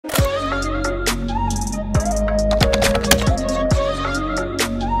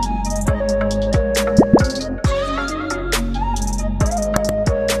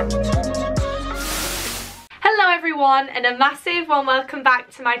and a massive warm welcome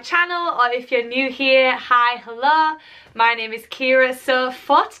back to my channel, or if you're new here, hi, hello, my name is Kiera. So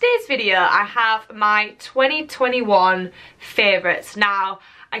for today's video I have my 2021 favourites. Now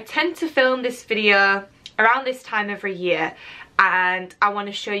I tend to film this video around this time every year and I want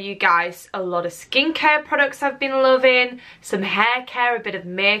to show you guys a lot of skincare products I've been loving, some hair care, a bit of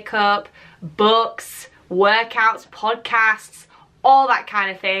makeup, books, workouts, podcasts, all that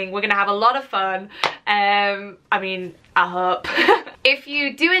kind of thing. We're gonna have a lot of fun. I hope. If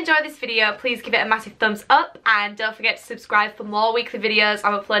you do enjoy this video, please give it a massive thumbs up and don't forget to subscribe for more weekly videos.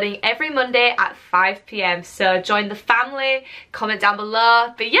 I'm uploading every Monday at 5 PM, so join the family, comment down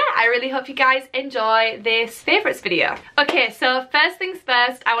below. But yeah, I really hope you guys enjoy this favourites video. Okay, so first things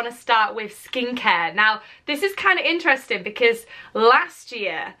first, I want to start with skincare. Now this is kind of interesting because last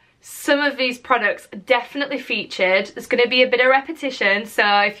year some of these products definitely featured. There's going to be a bit of repetition, so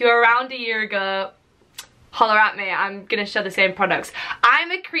if you're around a year ago, holler at me, I'm going to show the same products. I'm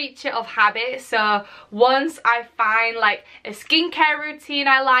a creature of habit, so once I find like a skincare routine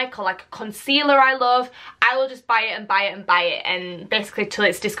I like or like a concealer I love, I will just buy it and buy it and buy it, and basically till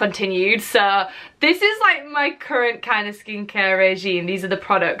it's discontinued. So this is like my current kind of skincare regime. These are the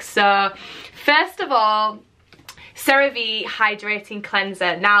products. So first of all, CeraVe Hydrating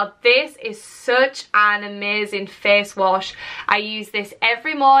Cleanser. Now this is such an amazing face wash. I use this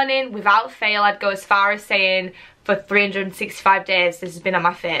every morning without fail. I'd go as far as saying for 365 days this has been on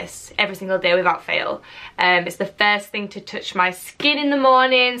my face every single day without fail. It's the first thing to touch my skin in the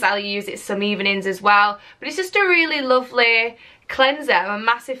mornings. I'll use it some evenings as well, but it's just a really lovely cleanser. I'm a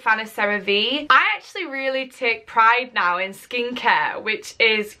massive fan of CeraVe. I actually really take pride now in skincare, which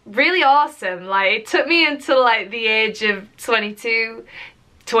is really awesome. Like, it took me until like the age of 22,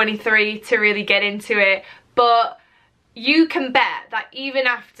 23 to really get into it, but you can bet that even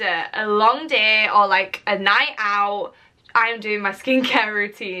after a long day or like a night out, I'm doing my skincare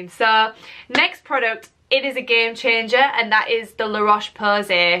routine. So next product, it is a game changer, and that is the La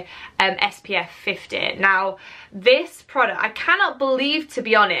Roche-Posay SPF 50. Now this product, I cannot believe, to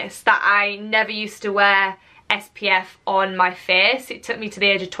be honest, that I never used to wear SPF on my face. It took me to the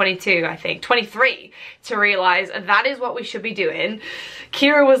age of 22, I think, 23, to realise that is what we should be doing.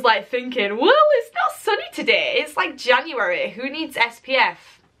 Kiera was like thinking, well, it's not sunny today, it's like January, who needs SPF?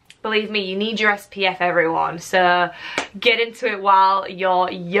 Believe me, you need your SPF, everyone, so get into it while you're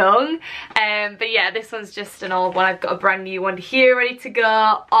young. But yeah, this one's just an old one. I've got a brand new one here ready to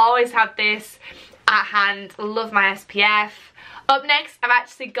go. Always have this at hand. Love my SPF. Up next, I've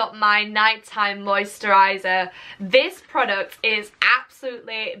actually got my nighttime moisturizer. This product is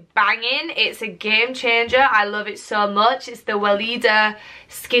absolutely banging. It's a game changer. I love it so much. It's the Weleda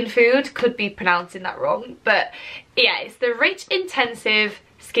Skin Food. Could be pronouncing that wrong, but yeah, it's the Rich Intensive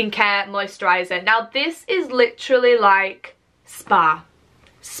Skincare Moisturizer. Now this is literally like spa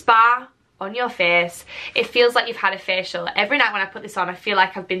on your face. It feels like you've had a facial. Every night when I put this on, I feel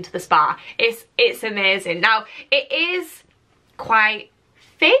like I've been to the spa. It's amazing. Now it is quite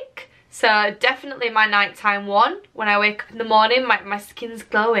thick, so definitely my nighttime one. When I wake up in the morning, my skin's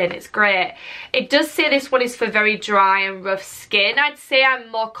glowing. It's great. It does say this one is for very dry and rough skin. I'd say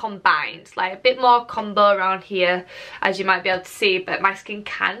I'm more combined, like a bit more combo around here, as you might be able to see, but my skin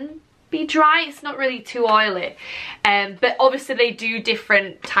can be dry. It's not really too oily, but obviously they do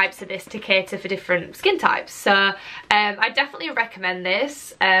different types of this to cater for different skin types. So I definitely recommend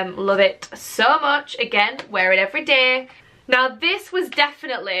this. Love it so much. Again, wear it every day. Now this was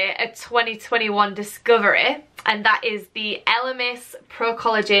definitely a 2021 discovery, and that is the Elemis Pro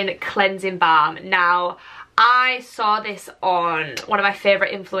Collagen Cleansing Balm. Now I saw this on one of my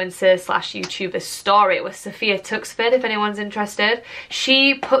favourite influencers slash YouTubers' story. It was Sophia Tuxford, if anyone's interested.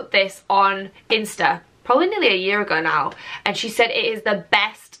 She put this on Insta probably nearly a year ago now, and she said it is the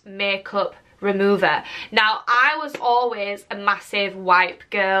best makeup remover. Now I was always a massive wipe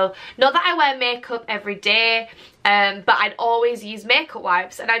girl. Not that I wear makeup every day, but I'd always use makeup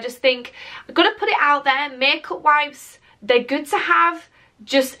wipes, and I just think I'm gonna put it out there. Makeup wipes, they're good to have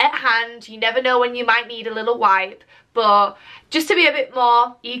just at hand. You never know when you might need a little wipe, but just to be a bit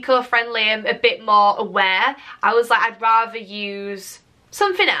more eco-friendly and a bit more aware, I was like, I'd rather use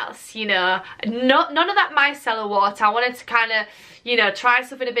something else, you know. None of that micellar water. I wanted to kind of, you know, try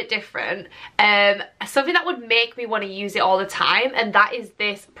something a bit different, something that would make me want to use it all the time, and that is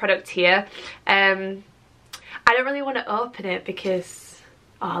this product here. I don't really want to open it because,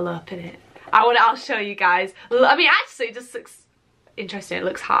 oh, I'll open it. I'll show you guys. I mean, actually it just looks interesting. It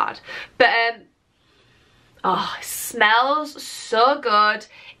looks hard, but Oh, it smells so good.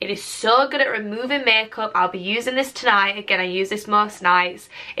 It is so good at removing makeup. I'll be using this tonight. Again, I use this most nights.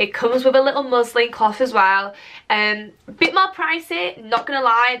 It comes with a little muslin cloth as well. A bit more pricey, not gonna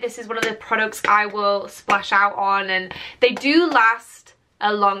lie. This is one of the products I will splash out on, and they do last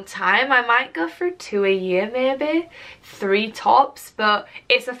a long time. I might go through 2 a year, maybe 3 tops, but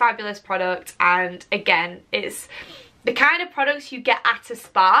it's a fabulous product. And again, it's the kind of products you get at a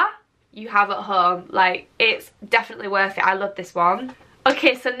spa you have at home. Like, it's definitely worth it. I love this one.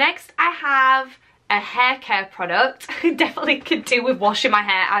 Okay, so next I have a hair care product. Definitely could do with washing my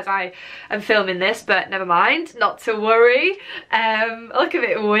hair as I am filming this, but never mind, not to worry. Look a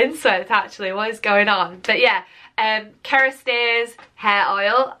bit windswept actually, what is going on? But yeah, Kiera May's hair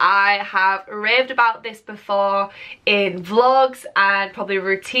oil. I have raved about this before in vlogs and probably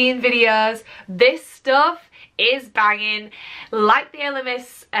routine videos. This stuff is banging. Like the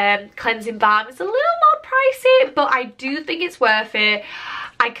LMS cleansing balm, it's a little more pricey, but I do think it's worth it.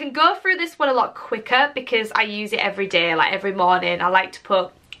 I can go through this one a lot quicker because I use it every day, like every morning. I like to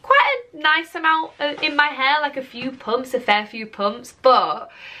put quite a nice amount in my hair, like a few pumps, a fair few pumps,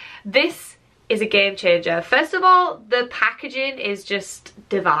 but this is a game changer. First of all, the packaging is just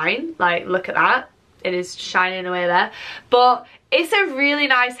divine. Like, look at that. It is shining away there. But it's a really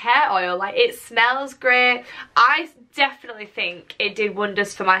nice hair oil. Like, it smells great. I definitely think it did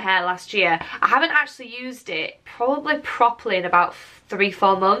wonders for my hair last year. I haven't actually used it probably properly in about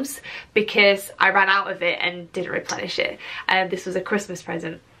 3-4 months because I ran out of it and didn't replenish it. And this was a Christmas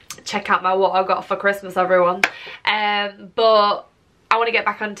present. Check out my what I got for Christmas, everyone. But I want to get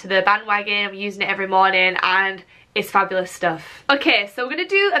back onto the bandwagon. I'm using it every morning and it's fabulous stuff. Okay, so we're going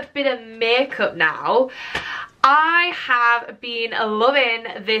to do a bit of makeup now. I have been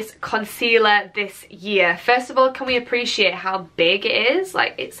loving this concealer this year. First of all, can we appreciate how big it is?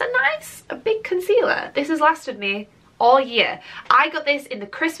 Like, it's a big concealer. This has lasted me all year. I got this in the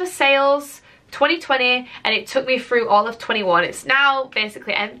Christmas sales 2020 and it took me through all of 21. It's now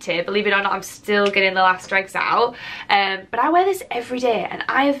basically empty. Believe it or not, I'm still getting the last dregs out. But I wear this every day and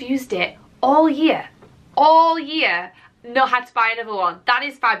I have used it all year. All year. Not had to buy another one. That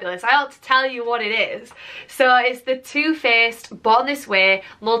is fabulous. I ought to tell you what it is. So it's the Too Faced Born This Way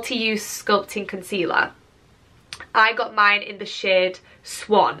Multi-Use Sculpting Concealer. I got mine in the shade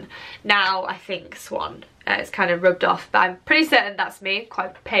Swan. Now, I think Swan. It's kind of rubbed off, but I'm pretty certain that's me.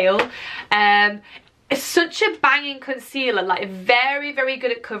 Quite pale. It's such a banging concealer. Like, very, very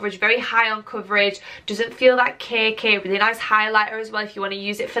good at coverage. Very high on coverage. Doesn't feel that cakey. Really nice highlighter as well if you want to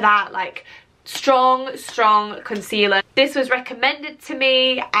use it for that. Like, strong concealer. This was recommended to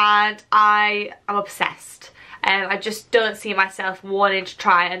me and I am obsessed. I just don't see myself wanting to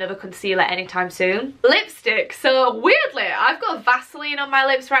try another concealer anytime soon. Lipstick. So weirdly, I've got Vaseline on my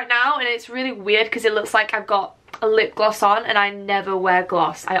lips right now and it's really weird because it looks like I've got a lip gloss on and I never wear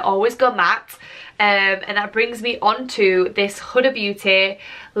gloss. I always go matte. And that brings me on to this Huda Beauty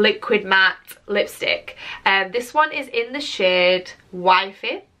Liquid Matte Lipstick. This one is in the shade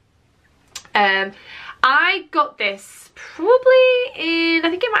Wifey. I got this probably in, I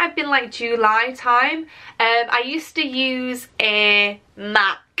think it might have been like July time. I used to use a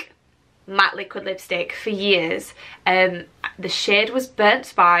MAC matte liquid lipstick for years. The shade was Burnt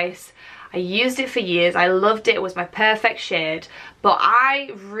Spice. I used it for years. I loved it. It was my perfect shade. But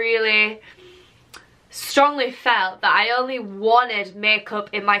I really strongly felt that I only wanted makeup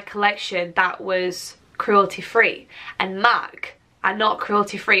in my collection that was cruelty free. And MAC are not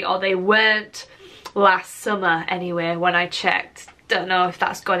cruelty free, or they weren't last summer anyway when I checked. Don't know if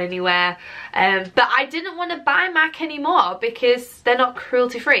that's gone anywhere. But I didn't want to buy MAC anymore because they're not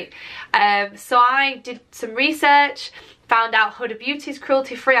cruelty free. So I did some research, found out Huda Beauty's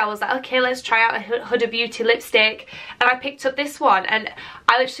cruelty free. I was like, okay, let's try out a Huda Beauty lipstick. And I picked up this one and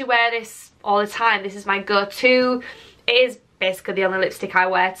I literally wear this all the time. This is my go-to. It is basically the only lipstick I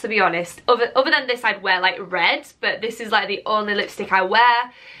wear, to be honest. Other than this, I'd wear like red, but this is like the only lipstick I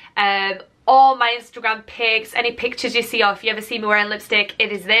wear. All my Instagram pics, any pictures you see, or if you ever see me wearing lipstick,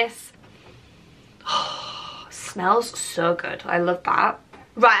 it is this. Oh, smells so good. I love that.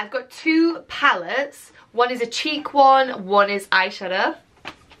 Right, I've got 2 palettes. One is a cheek one is eyeshadow.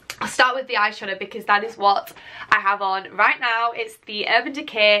 I'll start with the eyeshadow because that is what I have on right now. It's the Urban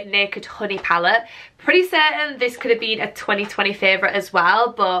Decay Naked Honey palette. Pretty certain this could have been a 2020 favourite as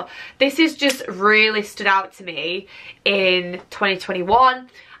well, but this has just really stood out to me in 2021.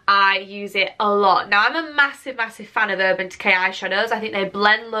 I use it a lot. Now, I'm a massive fan of Urban Decay eyeshadows. I think they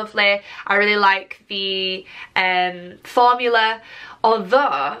blend lovely. I really like the formula.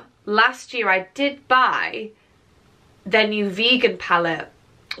 Although, last year I did buy their new vegan palette.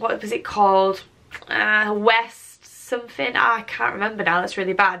 What was it called? West something, I can't remember now, that's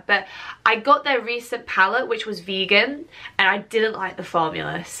really bad, but I got their recent palette which was vegan and I didn't like the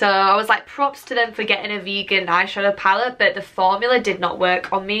formula, so I was like, props to them for getting a vegan eyeshadow palette, but the formula did not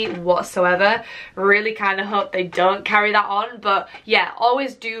work on me whatsoever. Really kind of hope they don't carry that on, but yeah,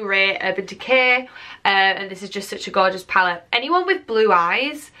 always do rate Urban Decay, and this is just such a gorgeous palette. Anyone with blue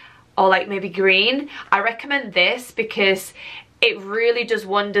eyes or like maybe green, I recommend this because it really does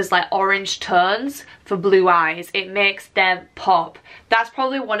wonders, like orange tones for blue eyes. It makes them pop. That's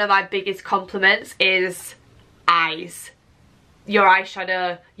probably one of my biggest compliments is eyes. Your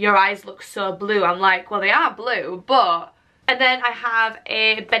eyeshadow, your eyes look so blue. I'm like, well, they are blue, but... And then I have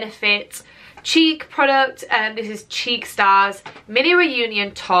a Benefit cheek product, and this is Cheek Stars Mini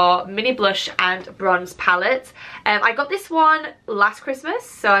Reunion Tour Mini Blush and Bronze Palette. I got this one last Christmas,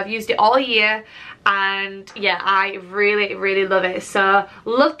 so I've used it all year, and yeah, I really love it. So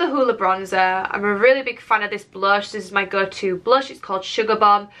love the Hoola bronzer. I'm a really big fan of this blush. This is my go-to blush. It's called Sugar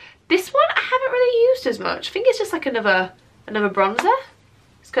Bomb. This one I haven't really used as much. I think it's just like another bronzer.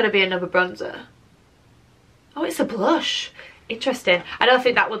 It's gotta be another bronzer. Oh, it's a blush. Interesting. I don't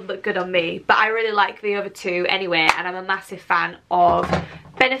think that would look good on me, but I really like the other two anyway, and I'm a massive fan of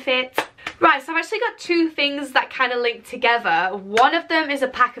Benefit. Right, so I've actually got two things that kind of link together. One of them is a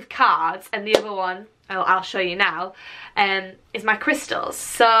pack of cards, and the other one, I'll show you now, is my crystals.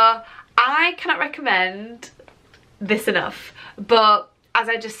 So I cannot recommend this enough, but as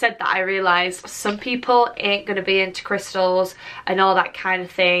I just said that, I realised some people ain't going to be into crystals and all that kind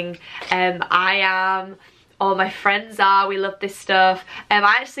of thing. I am. All my friends are. We love this stuff. I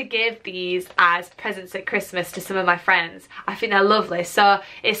actually gave these as presents at Christmas to some of my friends. I think they're lovely. So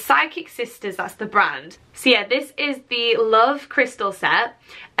it's Psychic Sisters, that's the brand. So yeah, this is the Love Crystal set.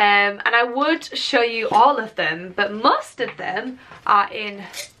 And I would show you all of them, but most of them are in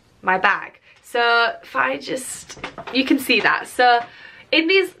my bag. So if I just, you can see that. So in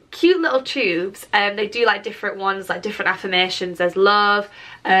these cute little tubes, they do like different ones, like different affirmations. There's love,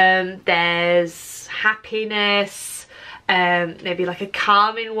 there's happiness, maybe like a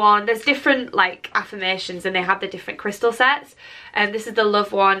calming one. There's different like affirmations, and they have the different crystal sets. And this is the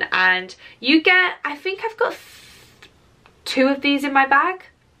love one, and you get, I think I've got two of these in my bag.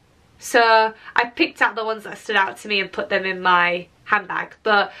 So I picked out the ones that stood out to me and put them in my handbag.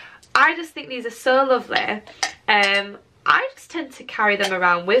 But I just think these are so lovely. I just tend to carry them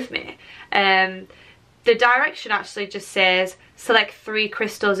around with me. The direction actually just says select 3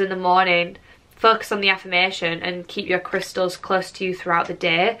 crystals in the morning, focus on the affirmation, and keep your crystals close to you throughout the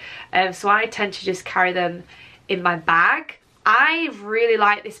day. So I tend to just carry them in my bag. I really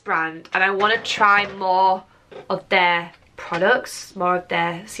like this brand, and I want to try more of their products, more of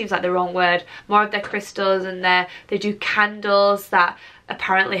their, seems like the wrong word, more of their crystals, and they do candles that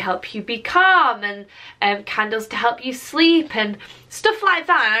apparently help you be calm, and candles to help you sleep and stuff like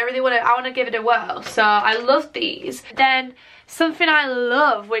that. And I want to give it a whirl. So I love these. Then something I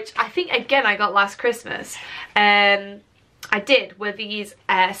love, which I think again I got last Christmas, were these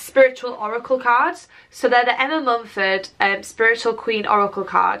spiritual oracle cards. So they're the Emma Mumford Spiritual Queen Oracle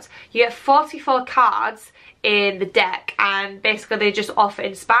cards. You get 44 cards in the deck, and basically they just offer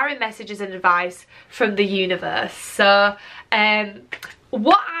inspiring messages and advice from the universe. So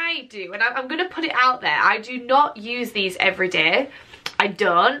what I do, and I'm going to put it out there, I do not use these every day. I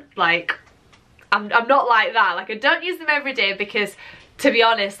don't, like, I'm not like that. Like, I don't use them every day because, to be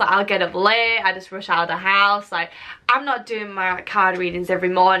honest, like, I'll get up late, I just rush out of the house. Like, I'm not doing my card readings every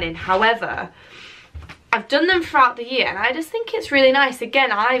morning. However, I've done them throughout the year, and I just think it's really nice.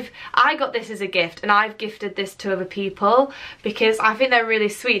 Again, I got this as a gift, and I've gifted this to other people because I think they're really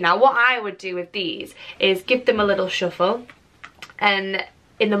sweet. Now, what I would do with these is give them a little shuffle, and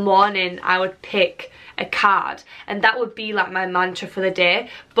in the morning I would pick a card, and that would be like my mantra for the day.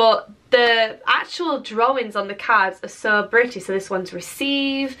 But the actual drawings on the cards are so British. So this one's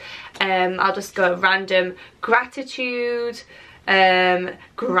receive, I'll just go random, gratitude,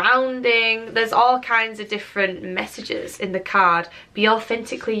 grounding. There's all kinds of different messages in the card. Be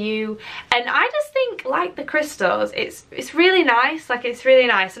authentically you. And I just think, like the crystals, it's really nice. Like, it's really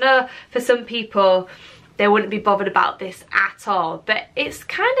nice. I know for some people they wouldn't be bothered about this at all, but it's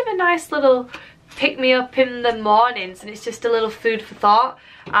kind of a nice little pick me up in the mornings, and it's just a little food for thought.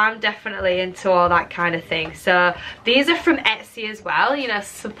 I'm definitely into all that kind of thing. So these are from Etsy as well, you know,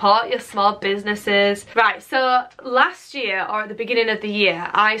 support your small businesses. Right, so last year, or at the beginning of the year,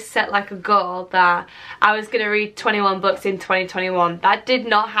 I set like a goal that I was going to read 21 books in 2021. That did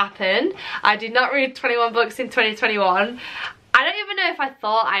not happen. I did not read 21 books in 2021. I don't even know if I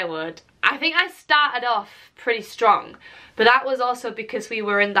thought I would. I think I started off pretty strong, but that was also because we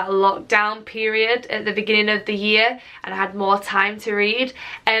were in that lockdown period at the beginning of the year and I had more time to read,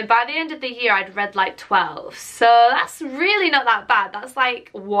 and by the end of the year I'd read like 12, so that's really not that bad. That's like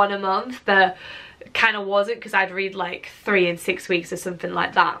one a month, but kind of wasn't because I'd read like 3 in 6 weeks or something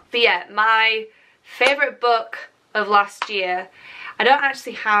like that. But yeah, my favourite book of last year, I don't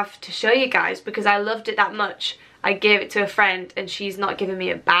actually have to show you guys because I loved it that much. I gave it to a friend and she's not giving me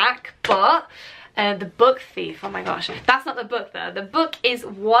it back, but The Book Thief, oh my gosh, that's not the book though. The book is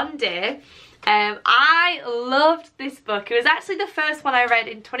One Day. I loved this book. It was actually the first one I read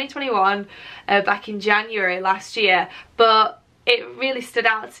in 2021, back in January last year, but it really stood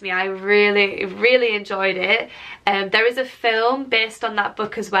out to me. I really enjoyed it. There is a film based on that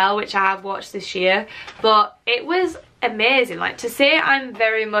book as well, which I have watched this year, but it was amazing. Like, to say I'm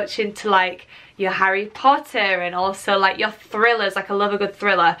very much into like your Harry Potter and also like your thrillers, like I love a good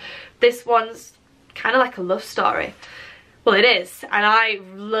thriller, this one's kind of like a love story. Well, it is, and I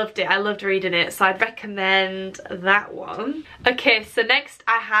loved it. I loved reading it, so I'd recommend that one. Okay, so next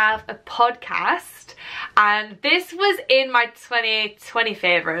I have a podcast, and this was in my 2020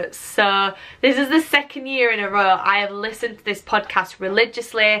 favourites. So this is the second year in a row I have listened to this podcast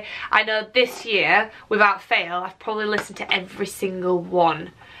religiously. I know this year, without fail, I've probably listened to every single one.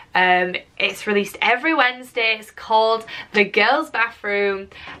 It's released every Wednesday. It's called The Girls Bathroom.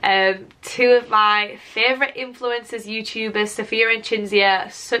 Two of my favourite influencers, YouTubers, Sophia and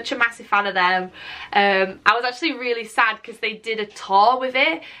Chinzia, such a massive fan of them. I was actually really sad because they did a tour with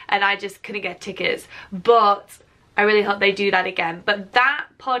it and I just couldn't get tickets, but I really hope they do that again. But that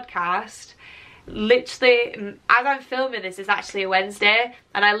podcast, literally, as I'm filming this, is actually a Wednesday,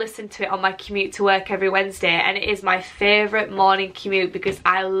 and I listen to it on my commute to work every Wednesday, and it is my favourite morning commute because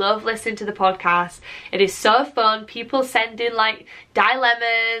I love listening to the podcast. It is so fun. People send in like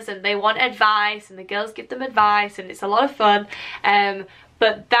dilemmas and they want advice and the girls give them advice and it's a lot of fun.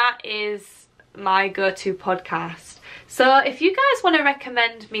 But that is my go-to podcast. So if you guys want to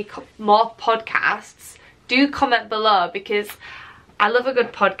recommend me more podcasts, do comment below, because I love a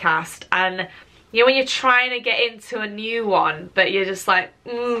good podcast. And you know, when you're trying to get into a new one but you're just like,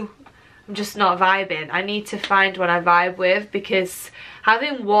 I'm just not vibing, I need to find one I vibe with, because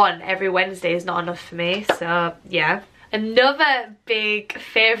having one every Wednesday is not enough for me. So yeah. Another big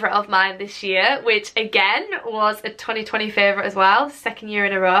favourite of mine this year, which again was a 2020 favourite as well, second year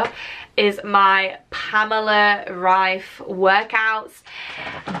in a row, is my Pamela Rife workouts.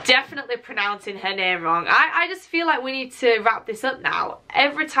 Definitely pronouncing her name wrong. I just feel like we need to wrap this up now.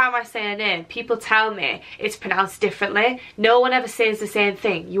 Every time I say her name, people tell me it's pronounced differently. No one ever says the same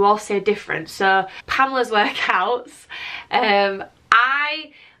thing. You all say different. So Pamela's workouts.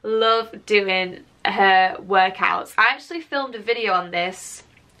 I love doing her workouts. I actually filmed a video on this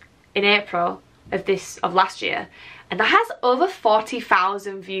in April of last year, and that has over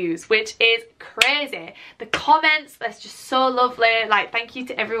 40,000 views, which is crazy. The comments, that's just so lovely. Like, thank you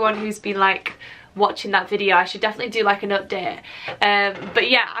to everyone who's been like watching that video. I should definitely do like an update. But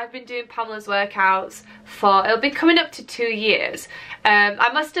yeah, I've been doing Pamela's workouts for, it'll be coming up to 2 years.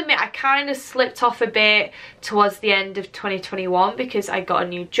 I must admit I kind of slipped off a bit towards the end of 2021 because I got a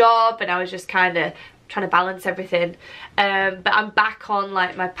new job and I was just kind of trying to balance everything. But I'm back on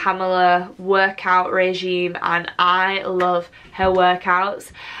like my Pamela workout regime and I love her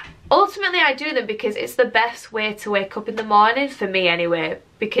workouts. Ultimately I do them because it's the best way to wake up in the morning, for me anyway,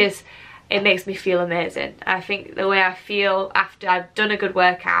 because it makes me feel amazing. I think the way I feel after I've done a good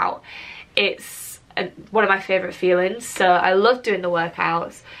workout, it's one of my favourite feelings. So I love doing the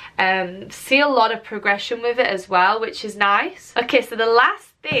workouts. See a lot of progression with it as well, which is nice. Okay, so the last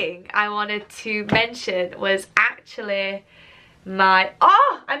thing I wanted to mention was actually my,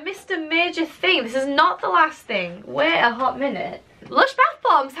 I missed a major thing. This is not the last thing. Wait a hot minute. Lush bath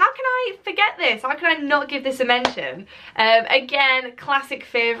bombs, how can I forget this? How can I not give this a mention? Again, classic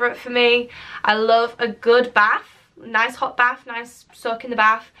favourite for me. I love a good bath, nice hot bath, nice soak in the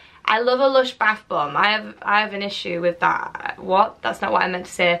bath. I love a Lush bath bomb. I have an issue with that. What? That's not what I meant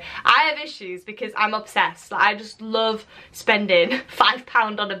to say. I have issues because I'm obsessed. Like, I just love spending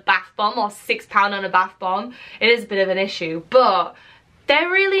 £5 on a bath bomb or £6 on a bath bomb. It is a bit of an issue, but they're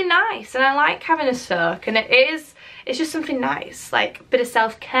really nice and I like having a soak, and it's just something nice, like a bit of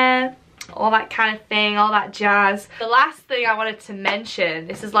self-care, all that kind of thing, all that jazz. The last thing I wanted to mention,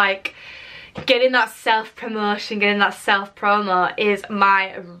 this is like getting that self-promotion, getting that self-promo, is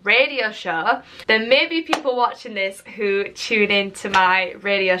my radio show. There may be people watching this who tune into my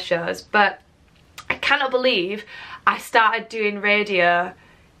radio shows, but I cannot believe I started doing radio,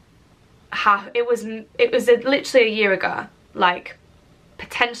 it was literally a year ago, like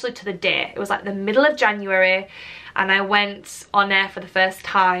potentially to the day. It was like the middle of January and I went on air for the first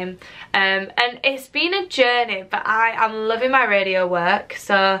time, and it's been a journey, but I am loving my radio work.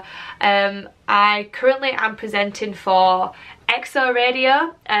 So I currently am presenting for XO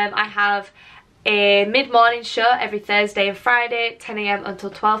Radio. I have a mid-morning show every Thursday and Friday, 10 AM until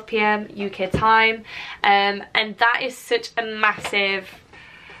 12 PM UK time, and that is such a massive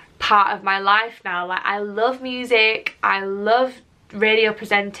part of my life now. Like, I love music, I love radio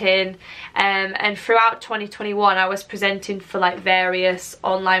presenting, and throughout 2021 I was presenting for like various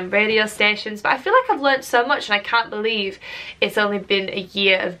online radio stations, but I feel like I've learned so much and I can't believe it's only been a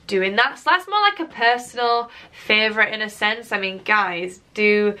year of doing that. So that's more like a personal favourite in a sense. I mean, guys,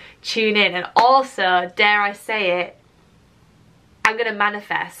 do tune in. And also, dare I say it, I'm gonna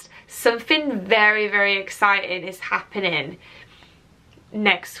manifest something very, very exciting is happening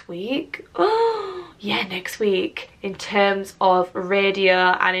next week. Oh yeah, next week, in terms of radio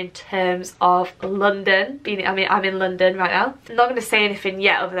and in terms of London. I'm in London right now. I'm not going to say anything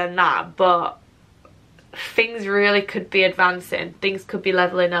yet other than that, but things really could be advancing, things could be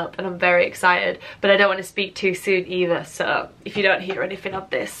leveling up, and I'm very excited, but I don't want to speak too soon either, so if you don't hear anything of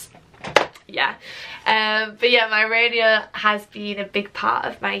this, yeah. But yeah, my radio has been a big part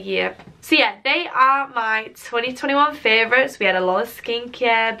of my year. So yeah, they are my 2021 favourites. We had a lot of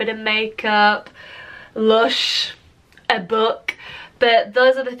skincare, bit of makeup, Lush, a book, but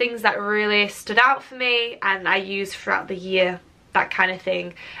those are the things that really stood out for me and I used throughout the year, that kind of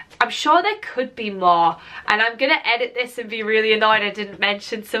thing. I'm sure there could be more, and I'm gonna edit this and be really annoyed I didn't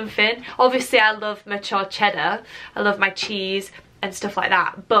mention something. Obviously I love mature cheddar, I love my cheese and stuff like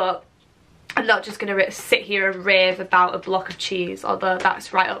that, but I'm not just going to sit here and rave about a block of cheese, although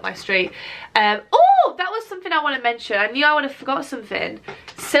that's right up my street. Oh, that was something I want to mention. I knew I would have forgot something.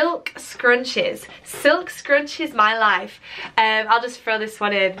 Silk scrunchies. Silk scrunchies, my life. I'll just throw this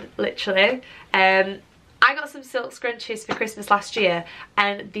one in, literally. I got some silk scrunchies for Christmas last year,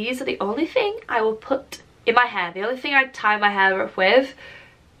 and these are the only thing I will put in my hair. The only thing I tie my hair up with.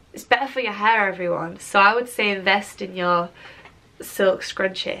 It's better for your hair, everyone. So I would say invest in your silk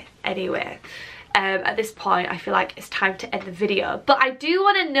scrunchie anyway. At this point I feel like it's time to end the video, but I do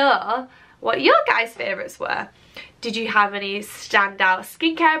want to know what your guys' favourites were. Did you have any standout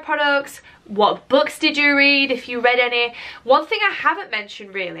skincare products? What books did you read, if you read any? One thing I haven't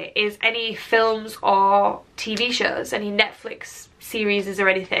mentioned really is any films or TV shows, any Netflix series or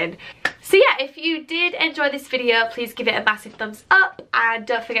anything. So yeah, if you did enjoy this video, please give it a massive thumbs up and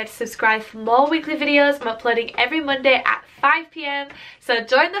don't forget to subscribe for more weekly videos. I'm uploading every Monday at 5 PM. So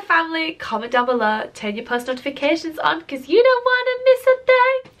join the family, comment down below, turn your post notifications on because you don't want to miss a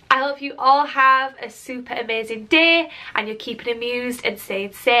thing. I hope you all have a super amazing day and you're keeping amused and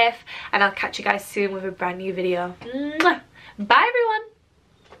staying safe, and I'll catch you guys soon with a brand new video. Mwah! Bye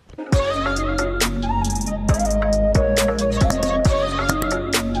everyone!